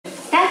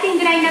ーティン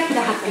グラインナップ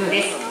の発表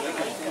です。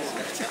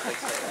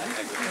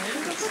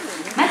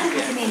まずは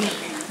じめに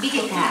ビ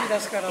ジター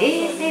AS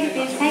エルフ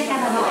ェン埼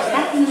玉のスタ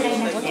ーティングライ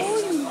ンナップです。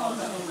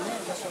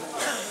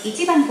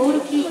1番ゴー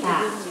ルキーパー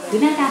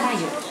船田真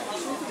由、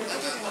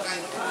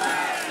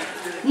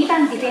2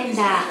番ディフェン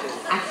ダー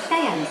秋田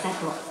谷美里、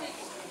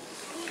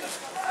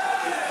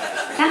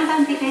3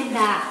番ディフェンダ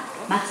ー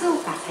松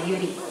岡さゆ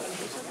り、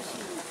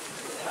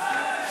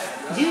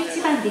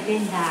11番ディフ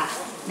ェンダー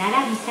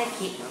奈良美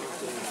咲、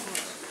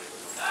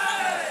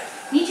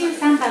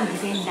23番ディ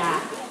フェンダー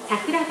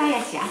桜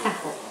林麻子、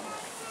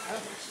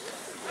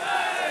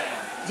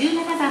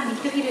17番ミ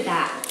ッドフィルダー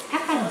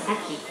高野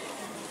咲、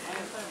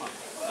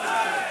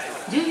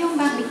14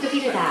番ミッドフ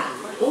ィルダー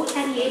大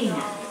谷絵里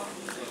奈、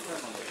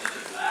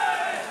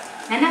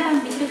7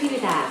番ミッドフィ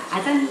ルダー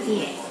あざみ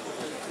りえ、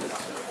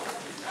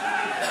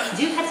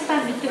18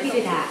番ミッドフィ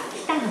ルダー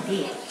北野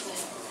理恵、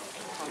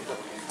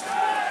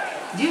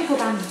15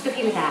番ミッドフ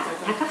ィルダー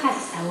高橋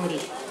沙織、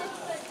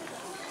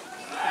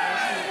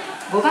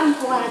5番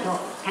フォワード高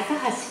橋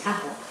果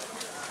歩。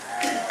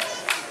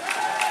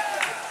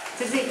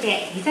続い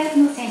てリザー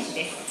ブの選手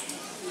です。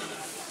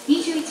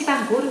21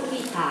番ゴールキ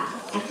ーパ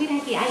ー桜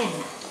木彩菜、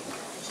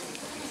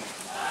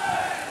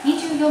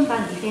24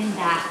番ディフェン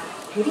ダー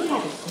鳥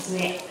谷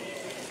梢、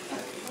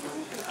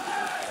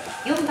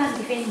4番デ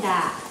ィフェン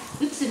ダー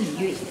内海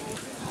優衣、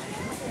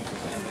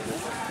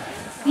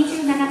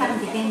27番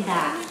ディフェンダー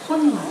小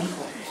沼美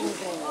穂、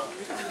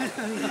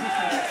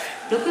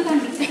6番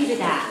ミッドフィル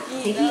ダー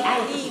関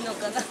愛希、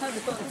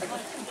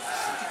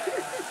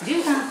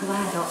10番フォワ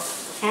ード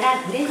サ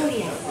ラ・グレゴ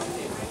リアス、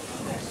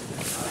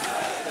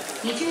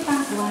20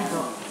番フォワー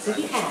ド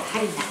杉原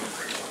春菜、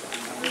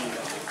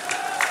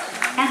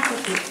監督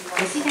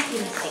吉田博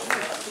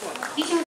以上。